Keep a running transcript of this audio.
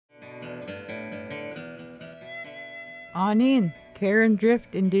Anin, Karen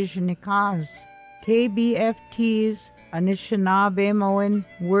Drift Indigenikaz. KBFT's Anishinaabe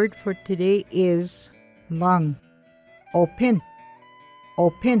word for today is lung. Opan,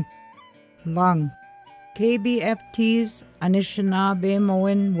 opan, lung. KBFT's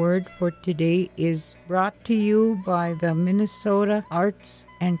Anishinaabe word for today is brought to you by the Minnesota Arts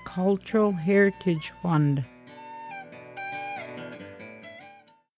and Cultural Heritage Fund.